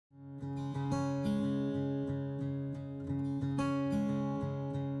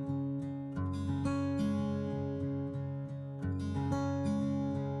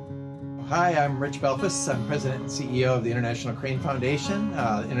Hi, I'm Rich Belfus. I'm President and CEO of the International Crane Foundation.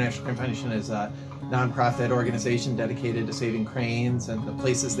 The International Crane Foundation is a nonprofit organization dedicated to saving cranes and the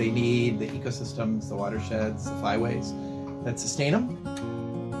places they need, the ecosystems, the watersheds, the flyways that sustain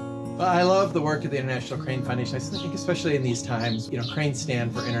them. But I love the work of the International Crane Foundation. I think especially in these times, cranes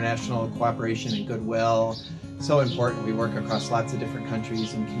stand for international cooperation and goodwill. So important. We work across lots of different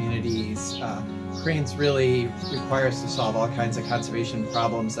countries and communities. Cranes really require us to solve all kinds of conservation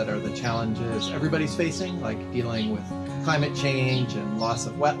problems that are the challenges everybody's facing, like dealing with climate change and loss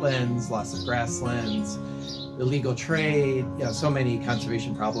of wetlands, loss of grasslands, illegal trade. So many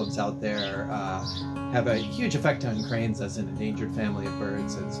conservation problems out there have a huge effect on cranes as an endangered family of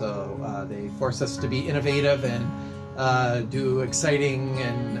birds, and so they force us to be innovative and do exciting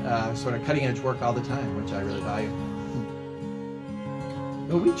and sort of cutting-edge work all the time, which I really value.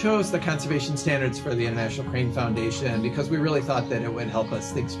 We chose the conservation standards for the International Crane Foundation because we really thought that it would help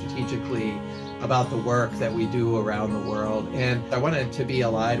us think strategically about the work that we do around the world. And I wanted to be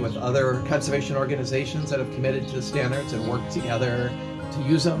allied with other conservation organizations that have committed to the standards and work together to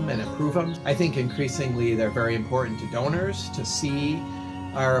use them and improve them. I think increasingly they're very important to donors to see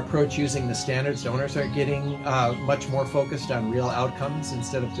our approach using the standards. Donors are getting much more focused on real outcomes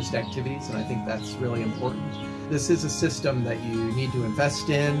instead of just activities, and I think that's really important. This is a system that you need to invest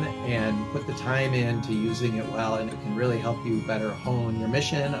in and put the time into using it well, and it can really help you better hone your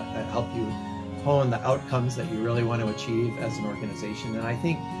mission, help you hone the outcomes that you really want to achieve as an organization. And I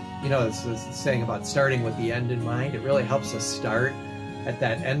think, this is saying about starting with the end in mind, it really helps us start at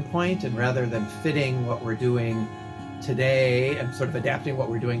that end point, and rather than fitting what we're doing today and sort of adapting what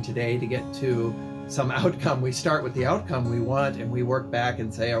we're doing today to get to some outcome, we start with the outcome we want and we work back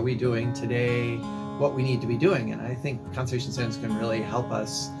and say, are we doing today what we need to be doing? And I think conservation standards can really help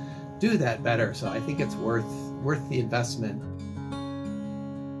us do that better. So I think it's worth the investment.